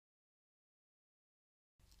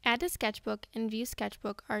Add to Sketchbook and View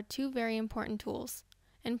Sketchbook are two very important tools,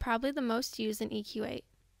 and probably the most used in EQ8.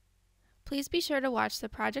 Please be sure to watch the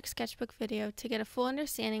Project Sketchbook video to get a full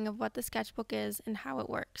understanding of what the sketchbook is and how it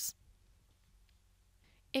works.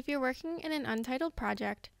 If you're working in an untitled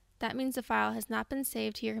project, that means the file has not been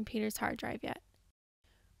saved to your computer's hard drive yet.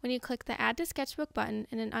 When you click the Add to Sketchbook button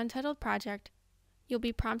in an untitled project, you'll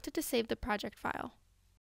be prompted to save the project file.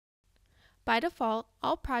 By default,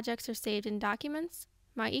 all projects are saved in Documents,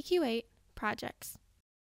 My EQ8, Projects.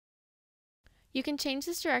 You can change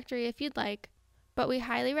this directory if you'd like, but we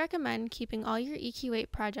highly recommend keeping all your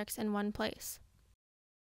EQ8 projects in one place.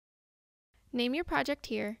 Name your project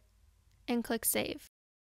here and click Save.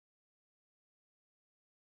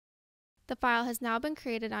 The file has now been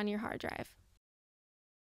created on your hard drive.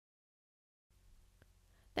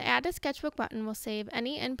 The Add to Sketchbook button will save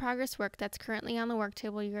any in-progress work that's currently on the work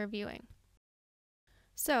table you are viewing.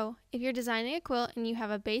 So, if you're designing a quilt and you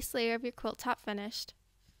have a base layer of your quilt top finished,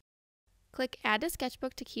 click Add to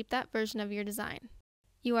Sketchbook to keep that version of your design.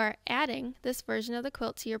 You are adding this version of the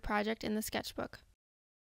quilt to your project in the sketchbook.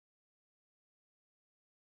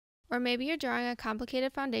 Or maybe you're drawing a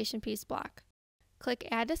complicated foundation piece block. Click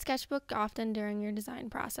Add to Sketchbook often during your design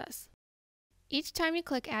process. Each time you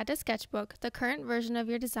click Add to Sketchbook, the current version of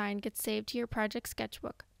your design gets saved to your project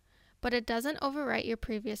sketchbook, but it doesn't overwrite your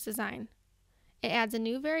previous design. It adds a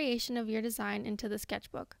new variation of your design into the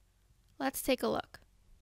sketchbook. Let's take a look.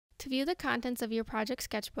 To view the contents of your project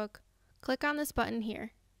sketchbook, click on this button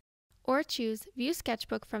here, or choose View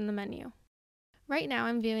Sketchbook from the menu. Right now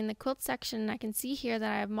I'm viewing the quilt section and I can see here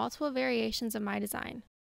that I have multiple variations of my design.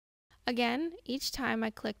 Again, each time I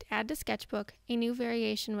clicked Add to Sketchbook, a new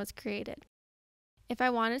variation was created. If I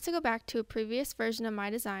wanted to go back to a previous version of my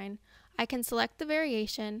design, I can select the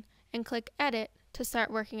variation and click Edit to start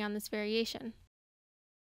working on this variation.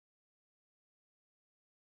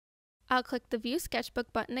 I'll click the View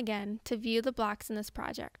Sketchbook button again to view the blocks in this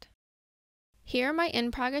project. Here are my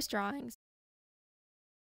in-progress drawings.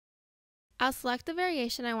 I'll select the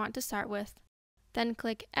variation I want to start with, then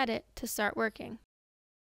click Edit to start working.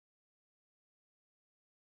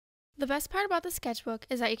 The best part about the sketchbook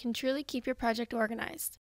is that you can truly keep your project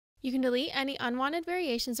organized. You can delete any unwanted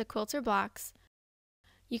variations of quilts or blocks.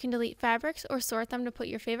 You can delete fabrics or sort them to put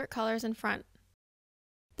your favorite colors in front.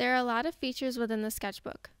 There are a lot of features within the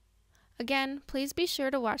sketchbook. Again, please be sure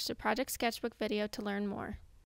to watch the Project Sketchbook video to learn more.